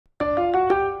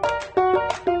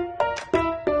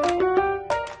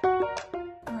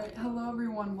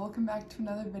back to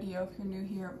another video. If you're new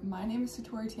here, my name is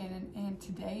Satori Tannen, and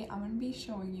today I'm going to be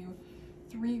showing you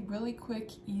 3 really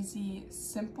quick, easy,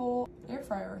 simple air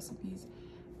fryer recipes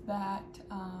that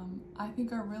I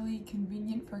think are really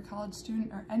convenient for a college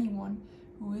student or anyone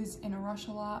who is in a rush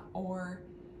a lot or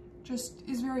just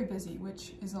is very busy,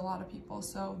 which is a lot of people.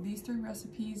 So these 3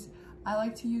 recipes I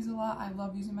like to use a lot. I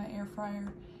love using my air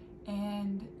fryer,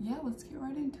 and yeah, let's get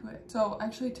right into it. So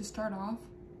actually, to start off,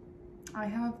 I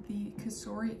have the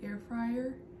Kasori air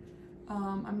fryer.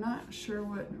 I'm not sure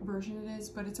what version it is,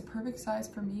 but it's a perfect size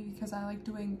for me because I like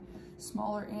doing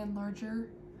smaller and larger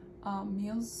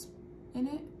meals in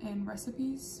it and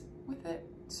recipes with it.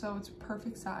 So it's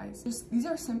perfect size. These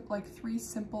are like 3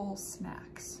 simple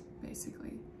snacks,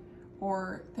 basically,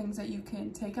 or things that you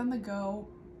can take on the go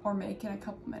or make in a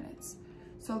couple minutes.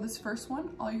 So this first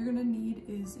one, all you're gonna need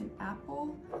is an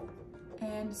apple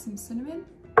and some cinnamon,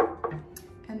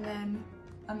 and then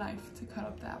a knife to cut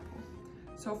up the apple.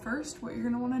 So first, what you're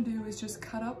gonna wanna do is just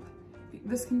cut up,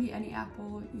 this can be any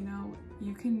apple, you know,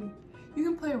 you can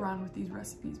play around with these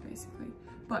recipes basically,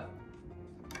 but,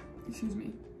 excuse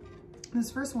me, this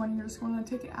first one, you're just gonna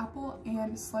take an apple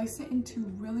and slice it into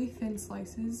really thin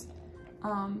slices,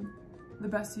 the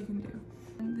best you can do.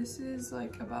 And this is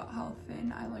like about how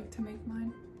thin I like to make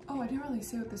mine. Oh, I didn't really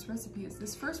say what this recipe is.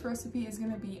 This first recipe is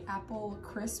gonna be apple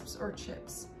crisps or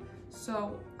chips.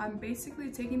 So I'm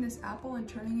basically taking this apple and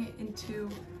turning it into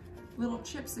little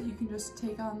chips that you can just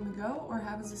take on the go or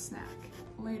have as a snack.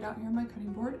 I'll lay it out here on my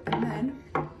cutting board, and then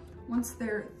once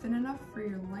they're thin enough for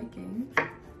your liking,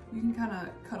 you can kind of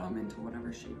cut them into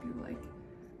whatever shape you like.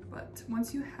 But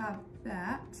once you have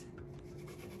that,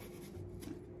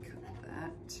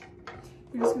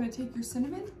 you're just gonna take your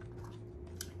cinnamon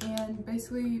and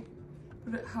basically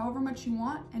put it however much you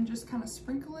want and just kind of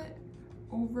sprinkle it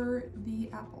over the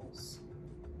apples.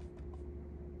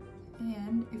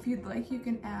 And if you'd like, you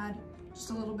can add just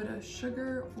a little bit of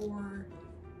sugar or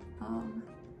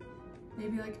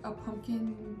maybe like a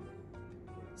pumpkin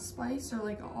spice or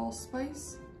like an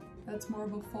allspice. That's more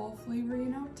of a fall flavor, you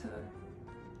know, to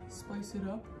spice it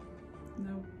up.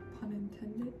 No pun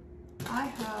intended. I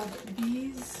have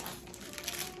these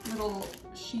little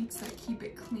sheets that keep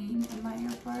it clean in my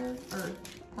air fryer, or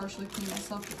partially clean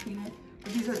myself to clean it.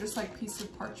 But these are just like pieces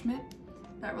of parchment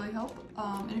that really help.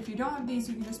 And if you don't have these,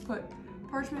 you can just put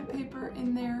parchment paper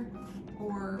in there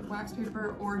or wax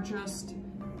paper, or just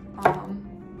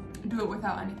do it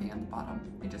without anything on the bottom.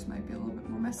 It just might be a little bit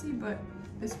more messy, but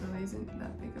this really isn't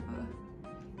that big of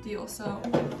a deal. So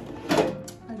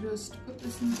I just put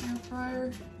this in the air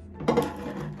fryer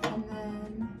and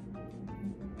then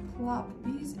plop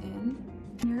these in.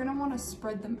 And you're gonna wanna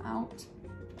spread them out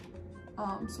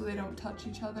so they don't touch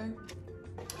each other.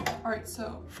 All right,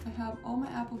 so I have all my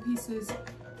apple pieces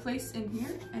placed in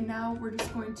here, and now we're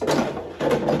just going to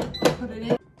put it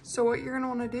in. So what you're gonna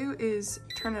wanna do is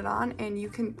turn it on, and you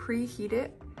can preheat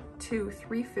it to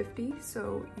 350.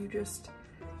 So you just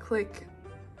click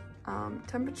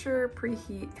temperature,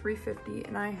 preheat 350,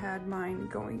 and I had mine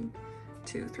going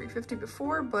to 350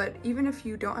 before, but even if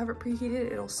you don't have it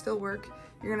preheated, it'll still work.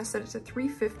 You're gonna set it to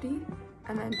 350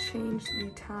 and then change the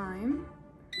time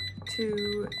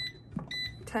to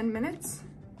 10 minutes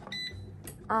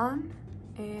on,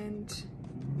 and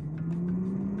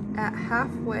at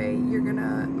halfway you're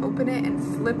gonna open it and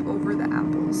flip over the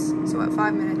apples. So at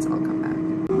 5 minutes I'll come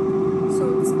back.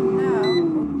 So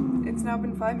it's now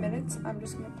been 5 minutes. I'm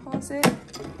just gonna pause it,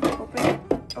 open it.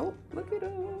 Oh, look at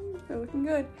them, they're looking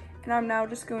good. And I'm now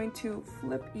just going to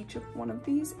flip each of one of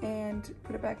these and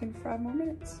put it back in for 5 more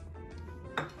minutes.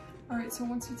 All right, so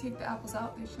once you take the apples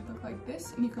out, they should look like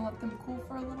this, and you can let them cool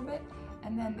for a little bit,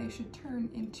 and then they should turn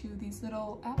into these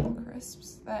little apple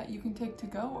crisps that you can take to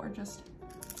go or just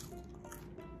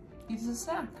eat as a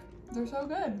snack. They're so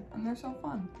good, and they're so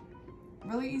fun.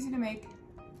 Really easy to make.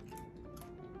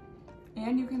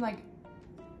 And you can like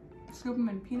scoop them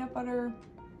in peanut butter,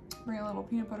 bring a little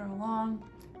peanut butter along,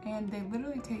 and they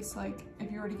literally taste like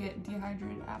if you were to get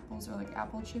dehydrated apples or like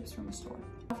apple chips from a store.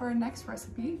 For our next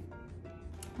recipe,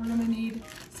 we're gonna need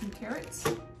some carrots,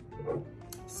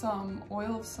 some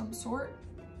oil of some sort,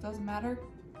 doesn't matter.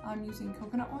 I'm using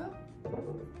coconut oil.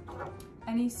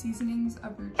 Any seasonings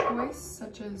of your choice,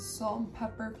 such as salt and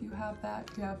pepper if you have that.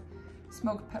 If you have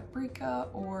smoked paprika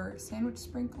or sandwich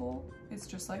sprinkle, it's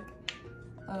just like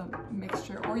a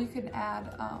mixture. Or you could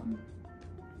add,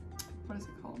 what is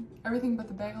it called? Everything but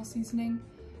the bagel seasoning.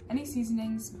 Any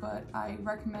seasonings, but I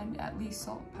recommend at least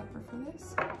salt and pepper for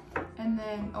this. And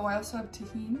then, oh, I also have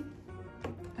tahini.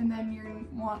 And then you're gonna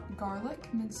want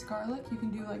garlic, minced garlic. You can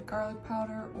do like garlic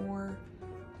powder or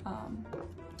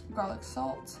garlic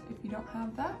salt if you don't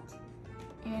have that.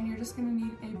 and you're just gonna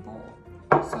need a bowl.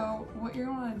 So what you're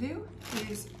gonna do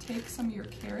is take some of your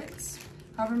carrots,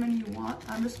 however many you want.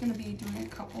 I'm just gonna be doing a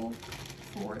couple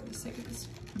for the sake of this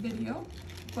video,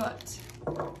 but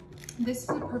this is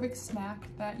a perfect snack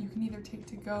that you can either take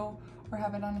to go or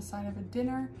have it on the side of a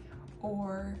dinner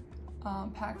or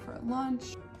pack for a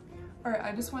lunch. All right,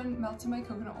 I just went and melted my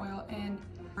coconut oil, and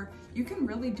you can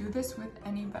really do this with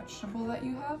any vegetable that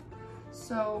you have.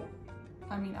 So,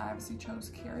 I mean, I obviously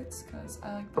chose carrots because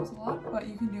I like those a lot, but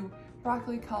you can do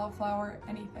broccoli, cauliflower,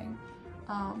 anything.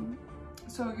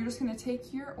 So you're just gonna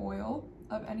take your oil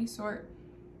of any sort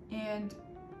and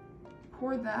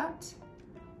pour that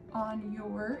on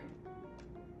your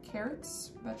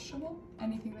carrots, vegetable,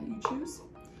 anything that you choose.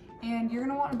 And you're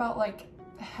gonna want about like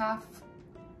half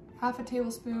a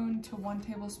tablespoon to 1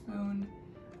 tablespoon.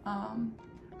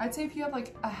 I'd say if you have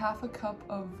like a half a cup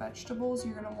of vegetables,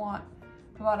 you're gonna want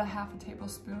about a half a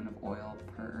tablespoon of oil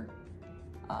per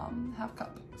half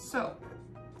cup. So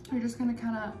you're just gonna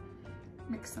kind of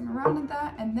mix them around in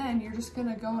that, and then you're just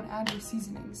gonna go and add your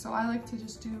seasoning. So I like to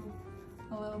just do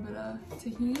a little bit of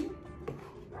tahini.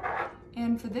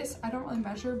 And for this, I don't really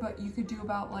measure, but you could do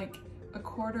about like a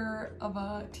quarter of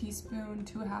a teaspoon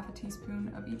to a half a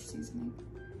teaspoon of each seasoning.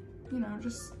 You know,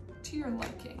 just to your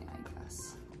liking, I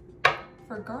guess.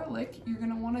 For garlic, you're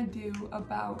gonna wanna do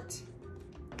about,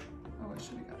 oh, I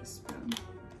should have got a spoon.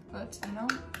 But you know,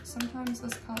 sometimes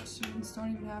us college students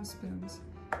don't even have spoons.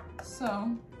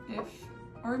 So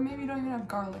or maybe you don't even have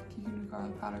garlic, you can do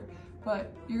garlic powder.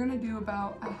 But you're gonna do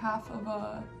about a half of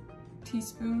a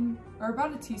teaspoon, or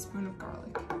about a teaspoon of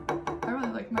garlic. I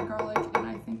really like my garlic, and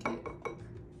I think it,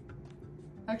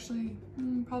 actually,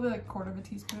 probably like a quarter of a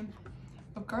teaspoon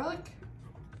of garlic.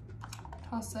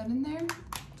 Toss that in there.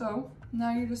 So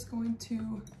now you're just going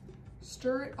to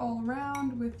stir it all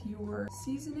around with your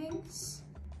seasonings.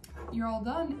 You're all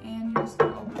done, and you're just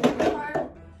gonna open the air fryer,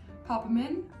 pop them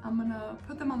in. I'm gonna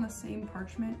put them on the same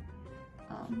parchment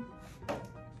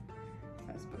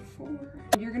as before.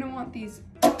 You're gonna want these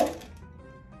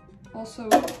also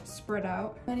spread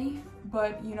out,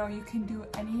 but you know, you can do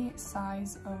any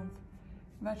size of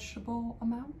vegetable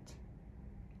amount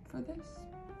for this.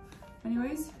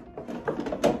 Anyways,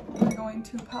 we're going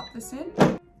to pop this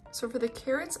in. So for the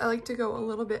carrots, I like to go a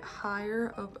little bit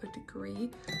higher of a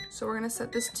degree. So we're gonna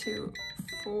set this to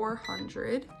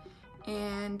 400,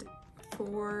 and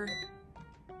for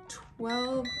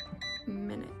 12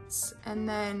 minutes. And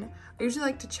then I usually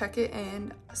like to check it,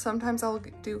 and sometimes I'll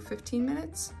do 15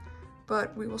 minutes,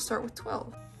 but we will start with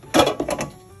 12.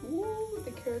 Ooh,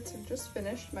 the carrots are just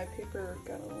finished. My paper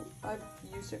I've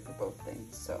used it for both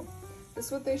things. So this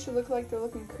is what they should look like. They're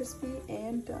looking crispy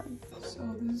and done.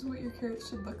 So this is what your carrots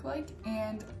should look like.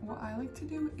 And what I like to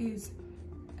do is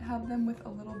have them with a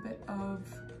little bit of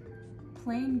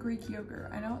plain Greek yogurt.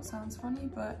 I know it sounds funny,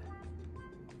 but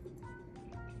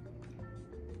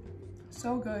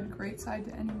so good. Great side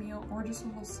to any meal or just a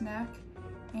little snack.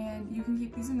 And you can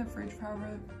keep these in the fridge for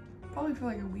probably for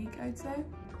like a week, I'd say.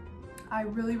 I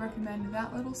really recommend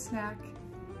that little snack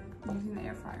using the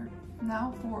air fryer.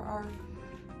 Now for our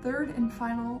third and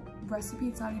final recipe.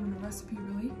 It's not even a recipe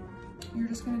really. You're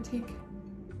just gonna take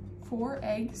 4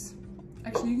 eggs.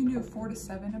 Actually, you can do 4 to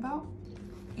 7 about.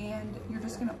 And you're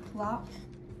just gonna plop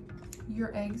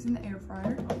your eggs in the air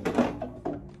fryer.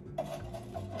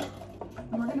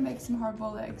 And we're gonna make some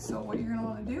hard-boiled eggs. So what you're gonna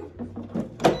wanna do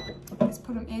is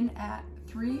put them in at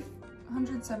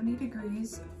 370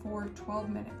 degrees for 12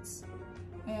 minutes.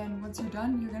 And once you're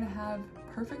done, you're gonna have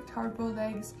perfect hard-boiled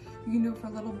eggs. You can do it for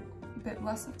a little bit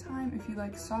less of time if you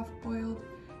like soft-boiled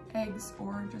eggs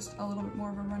or just a little bit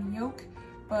more of a runny yolk.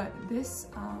 But this,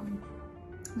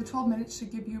 the 12 minutes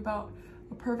should give you about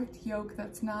a perfect yolk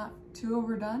that's not too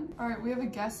overdone. All right, we have a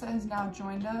guest that has now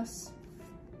joined us.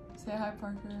 Say hi,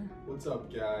 Parker. What's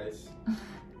up, guys?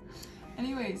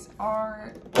 Anyways,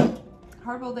 our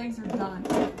hard-boiled eggs are done.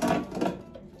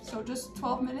 So just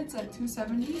 12 minutes at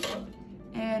 270.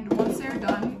 And once they're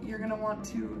done, you're gonna want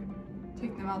to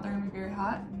take them out. They're gonna be very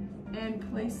hot. And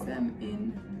place them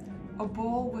in a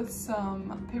bowl with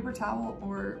some paper towel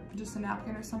or just a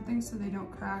napkin or something so they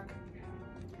don't crack.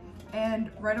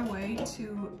 And right away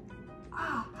to,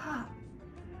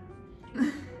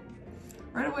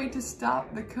 right away to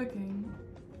stop the cooking.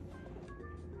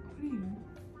 What are you?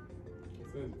 It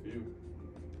says view.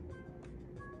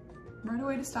 Right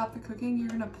away to stop the cooking, you're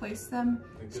gonna place them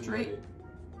straight. Light.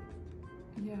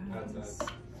 Yeah. That's nice.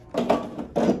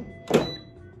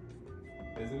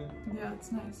 Isn't it? Yeah,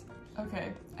 it's nice.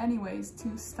 Okay, anyways,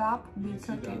 to stop the you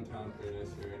can cooking. see downtown pretty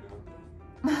nice here right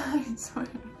now. I swear.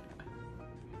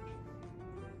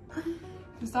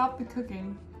 To stop the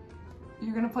cooking,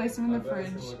 You're gonna place them in the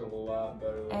fridge. It's gonna look a lot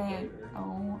better than And later.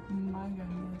 oh my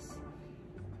goodness.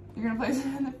 You're gonna place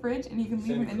them in the fridge and you can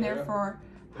leave them in there for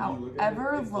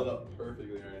however It's lit long. up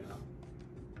perfectly right now.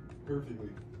 Perfectly.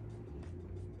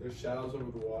 There's shadows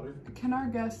over the water. Can our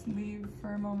guest leave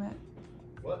for a moment?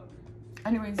 What?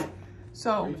 Anyways, Are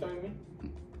so you telling me?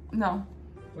 no.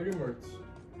 Look at Mertz.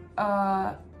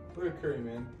 Look at Curry,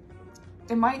 man.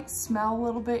 It might smell a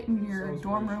little bit in your Smells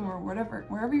dorm very room strong. or whatever,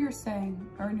 wherever you're staying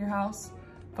or in your house,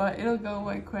 but it'll go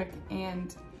away quick.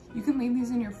 And you can leave these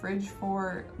in your fridge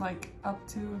for like up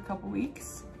to a couple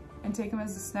weeks and take them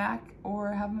as a snack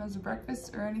or have them as a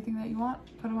breakfast or anything that you want.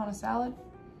 Put them on a salad.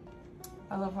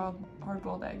 I love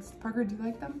hard-boiled eggs. Parker, do you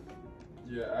like them?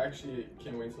 Yeah, I actually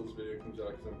can't wait till this video comes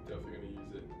out because I'm definitely gonna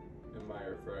use it in my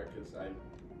air fryer because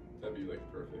that'd be like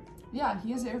perfect. Yeah,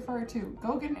 he has an air fryer too.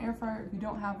 Go get an air fryer if you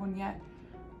don't have one yet.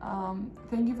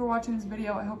 Thank you for watching this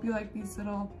video. I hope you like these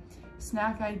little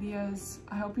snack ideas.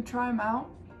 I hope you try them out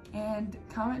and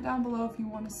comment down below if you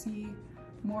want to see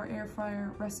more air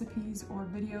fryer recipes or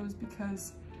videos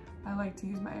because I like to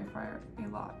use my air fryer a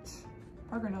lot.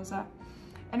 Parker knows that.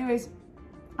 Anyways,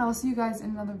 I will see you guys in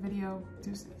another video.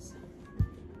 Deuces.